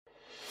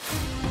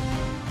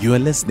You are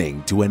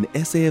listening to an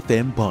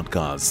SAFM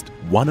podcast,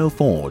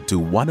 104 to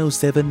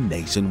 107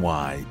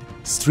 nationwide.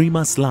 Stream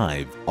us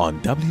live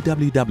on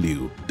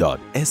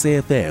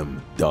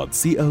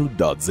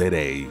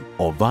www.safm.co.za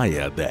or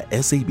via the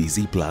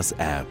SABC Plus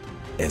app.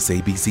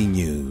 SABC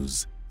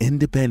News,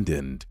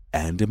 independent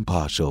and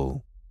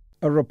impartial.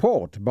 A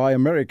report by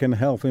American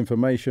health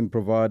information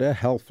provider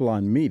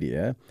Healthline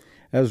Media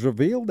has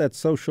revealed that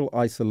social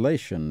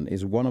isolation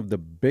is one of the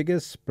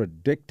biggest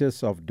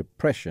predictors of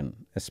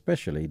depression,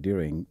 especially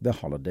during the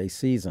holiday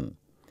season.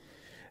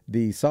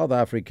 The South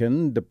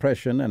African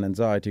Depression and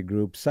Anxiety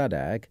Group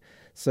SADAG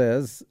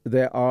says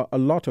there are a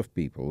lot of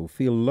people who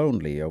feel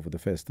lonely over the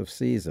festive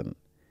season.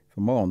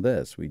 For more on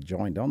this, we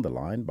joined on the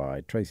line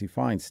by Tracy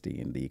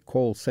Feinstein, the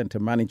call center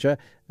manager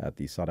at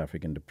the South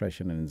African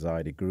Depression and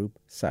Anxiety Group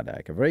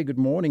SADAG. A very good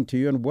morning to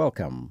you and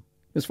welcome.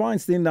 Ms.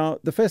 Feinstein, now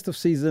the festive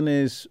season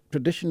is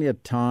traditionally a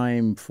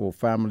time for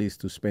families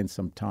to spend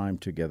some time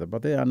together,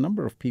 but there are a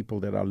number of people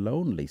that are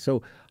lonely.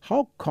 So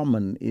how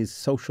common is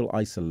social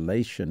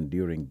isolation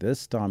during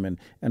this time, and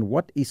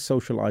what is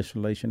social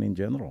isolation in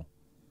general?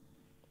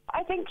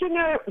 I think,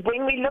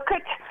 when we look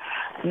at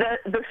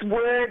this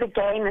word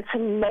again, it's a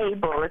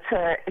label, it's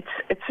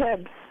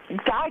a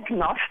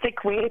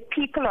diagnostic where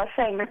people are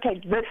saying, okay,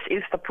 this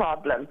is the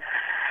problem.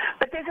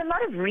 But there's a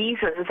lot of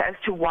reasons as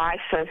to why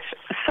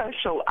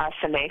social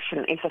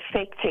isolation is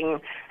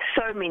affecting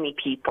so many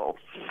people.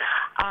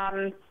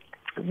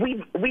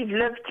 We've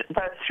lived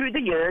through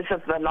the years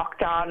of the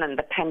lockdown and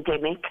the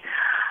pandemic.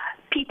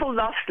 People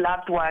lost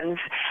loved ones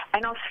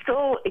and are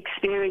still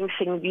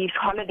experiencing these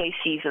holiday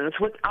seasons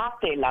without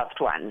their loved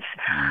ones.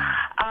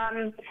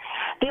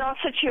 There are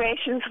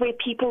situations where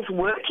people's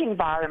work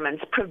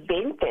environments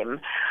prevent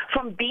them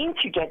from being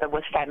together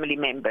with family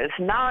members.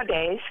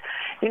 Nowadays,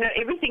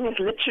 everything is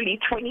literally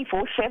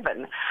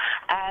 24/7,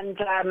 and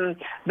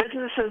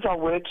businesses are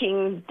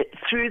working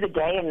through the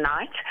day and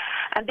night,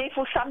 and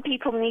therefore some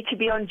people need to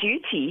be on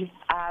duty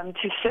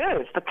to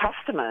serve the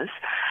customers,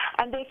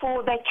 and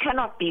therefore they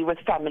cannot be with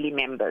family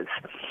members.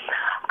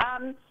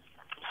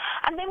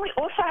 And then we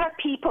also have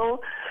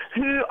people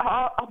who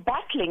are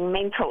battling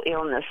mental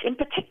illness, in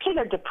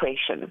particular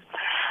depression.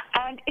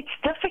 And it's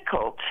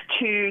difficult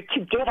to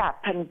get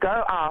up and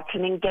go out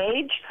and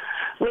engage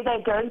where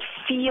they don't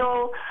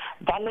feel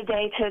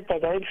validated, they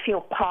don't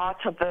feel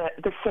part of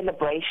the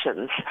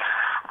celebrations.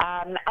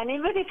 And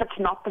even if it's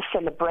not the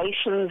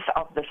celebrations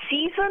of the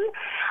season,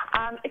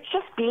 it's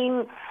just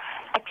being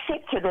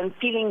accepted and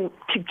feeling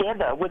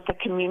together with the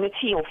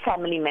community or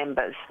family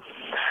members.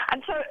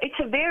 And so it's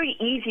a very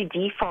easy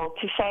default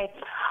to say,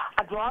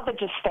 I'd rather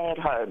just stay at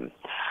home.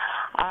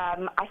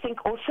 I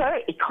think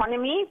also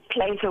economy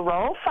plays a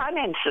role.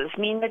 Finances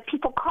mean that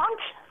people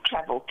can't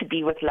travel to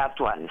be with loved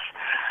ones.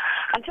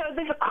 And so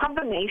there's a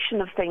combination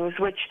of things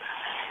which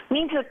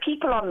means that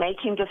people are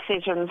making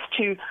decisions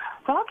to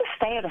rather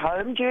stay at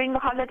home during the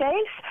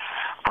holidays.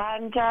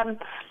 And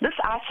this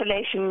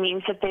isolation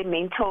means that their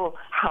mental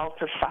health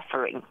is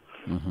suffering.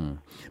 Mm-hmm.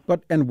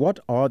 And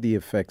what are the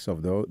effects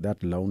of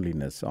that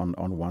loneliness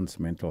on one's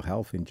mental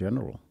health in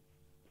general?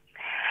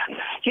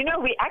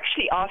 We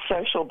actually are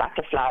social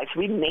butterflies.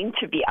 We're meant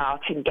to be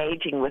out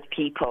engaging with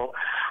people,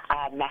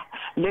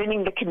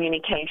 learning the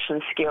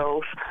communication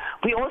skills.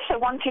 We also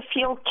want to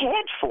feel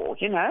cared for,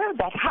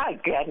 that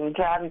hug, and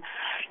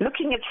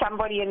looking at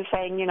somebody and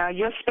saying,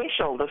 you're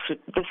special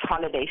this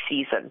holiday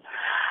season.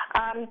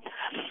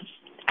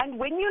 And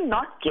when you're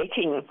not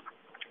getting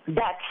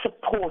that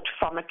support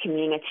from a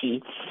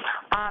community,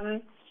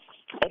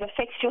 it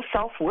affects your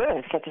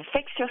self-worth, it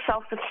affects your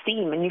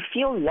self-esteem, and you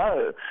feel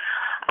low.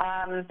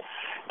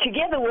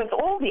 Together with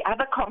all the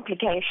other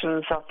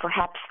complications of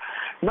perhaps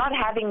not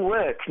having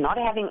work, not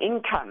having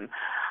income.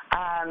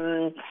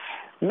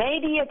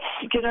 Maybe it's,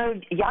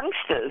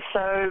 youngsters,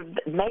 so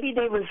maybe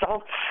their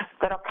results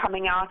that are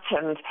coming out,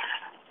 and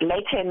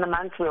later in the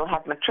month we'll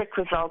have matric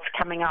results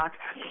coming out.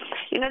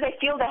 They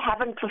feel they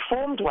haven't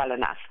performed well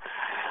enough.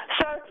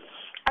 So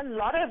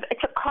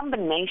it's a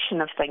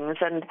combination of things,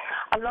 and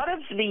a lot of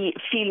the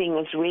feeling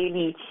is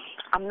really,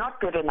 I'm not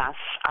good enough.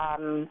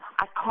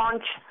 I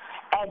can't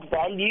add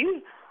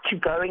value to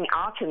going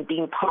out and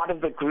being part of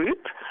the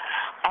group.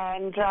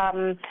 And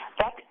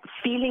that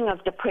feeling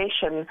of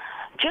depression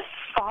just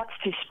starts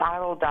to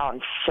spiral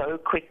down so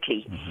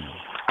quickly. Mm-hmm.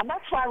 And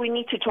that's why we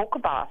need to talk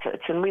about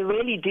it. And we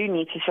really do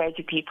need to say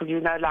to people, you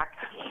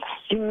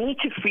need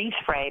to freeze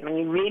frame, and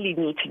you really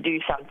need to do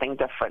something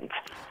different.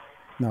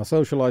 Now,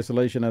 social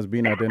isolation has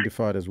been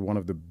identified as one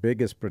of the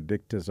biggest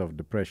predictors of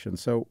depression.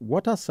 So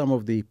what are some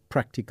of the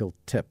practical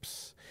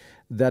tips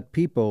that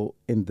people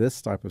in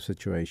this type of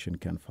situation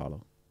can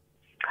follow?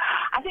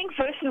 I think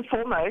first and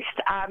foremost,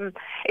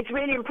 it's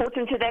really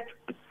important to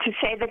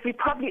say that we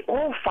probably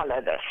all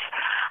follow this,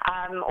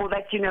 or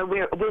that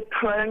we're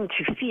prone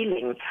to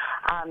feeling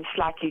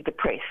slightly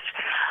depressed.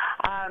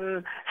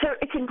 So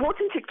it's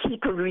important to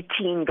keep a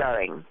routine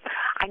going.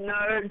 I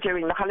know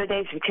during the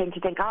holidays we tend to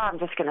think, I'm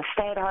just going to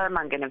stay at home,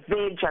 I'm going to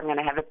veg, I'm going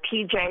to have a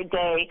PJ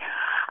day.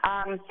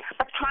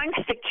 But try and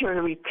stick to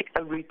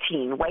a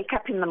routine. Wake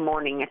up in the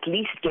morning, at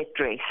least get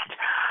dressed.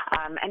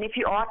 And if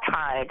you are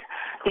tired,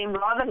 then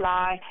rather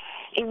lie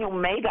in your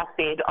made-up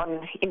bed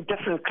in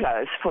different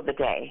clothes for the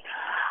day.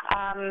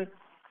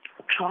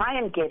 Try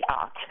and get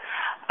out.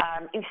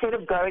 Instead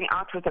of going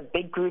out with a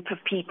big group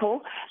of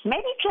people,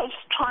 maybe just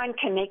try and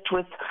connect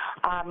with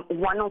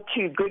one or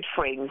two good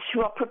friends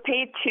who are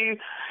prepared to,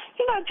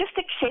 just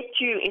accept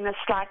you in a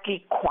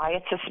slightly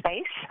quieter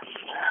space.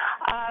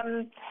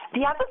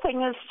 The other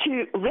thing is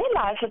to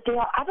realize that there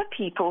are other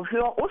people who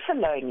are also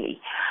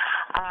lonely,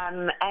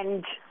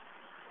 and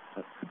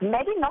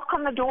maybe knock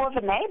on the door of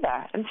a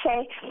neighbor and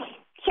say,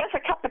 here's a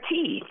cup of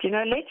tea,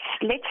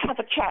 let's have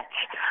a chat.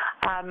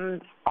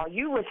 Are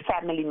you with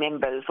family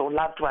members or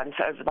loved ones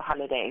over the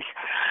holidays?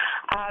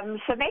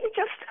 So maybe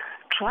just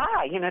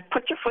try,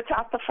 put your foot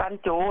out the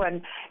front door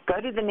and go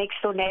to the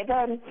next door neighbor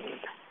and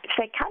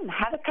say, come,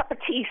 have a cup of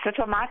tea, sit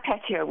on my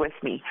patio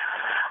with me.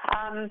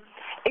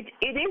 It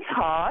is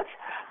hard,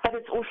 but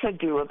it's also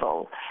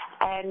doable.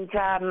 And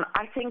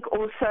I think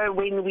also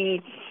when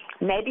we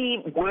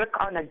maybe work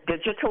on a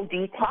digital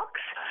detox,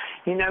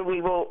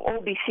 we will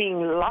all be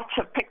seeing lots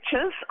of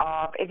pictures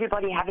of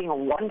everybody having a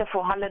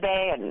wonderful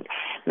holiday and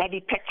maybe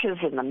pictures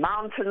in the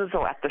mountains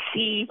or at the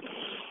sea.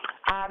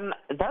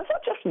 Those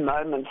are just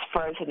moments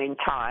frozen in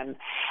time,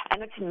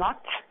 and it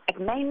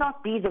may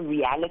not be the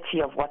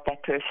reality of what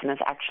that person is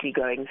actually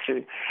going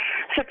through.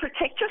 So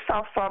protect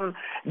yourself from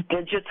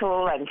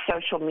digital and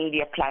social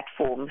media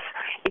platforms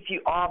if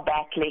you are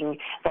battling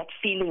that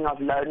feeling of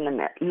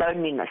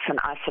loneliness and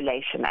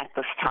isolation at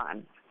this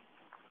time.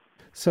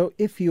 So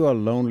if you are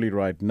lonely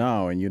right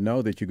now and you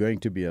know that you're going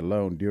to be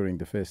alone during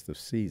the festive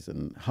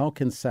season, how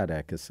can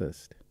SADAG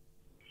assist?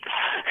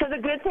 So the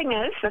good thing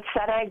is that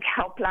SADAG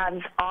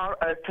helplines are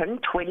open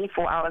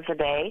 24 hours a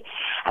day,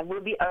 and will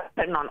be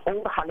open on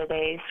all the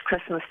holidays,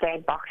 Christmas Day,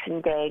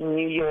 Boxing Day,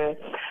 New Year,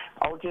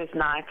 Old Year's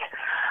Night.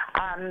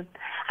 And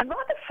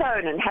rather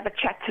phone and have a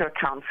chat to a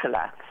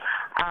counselor.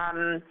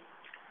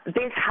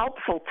 There's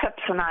helpful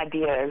tips and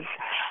ideas,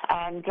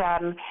 and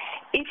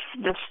if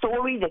the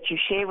story that you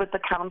share with the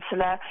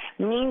counselor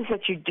means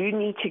that you do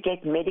need to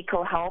get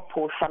medical help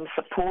or some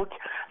support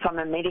from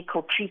a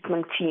medical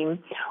treatment team,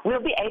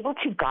 we'll be able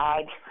to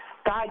guide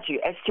you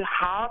as to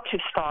how to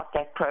start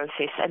that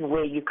process and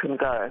where you can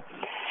go.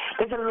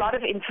 There's a lot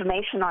of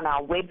information on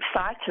our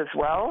website as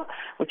well,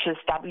 which is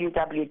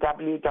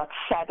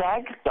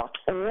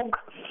www.sadag.org.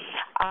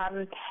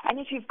 And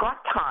if you've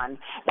got time,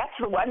 that's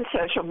the one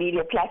social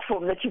media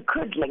platform that you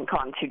could link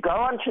on to. Go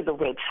onto the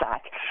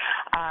website.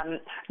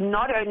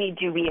 Not only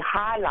do we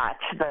highlight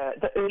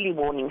the early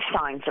warning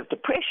signs of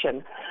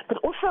depression, but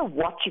also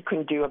what you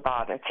can do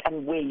about it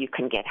and where you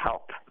can get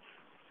help.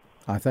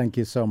 I thank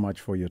you so much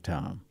for your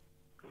time.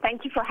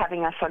 Thank you for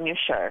having us on your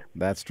show.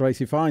 That's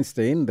Tracy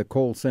Feinstein, the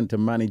call center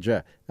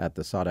manager at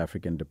the South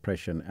African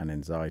Depression and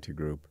Anxiety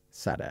Group,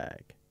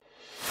 SADAG.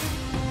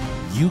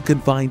 You can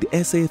find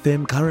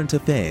SAFM Current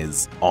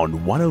Affairs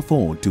on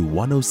 104 to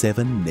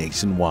 107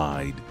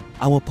 nationwide.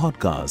 Our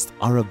podcasts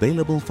are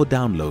available for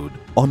download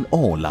on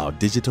all our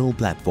digital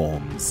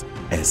platforms.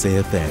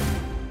 SAFM,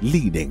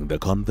 leading the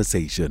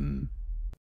conversation.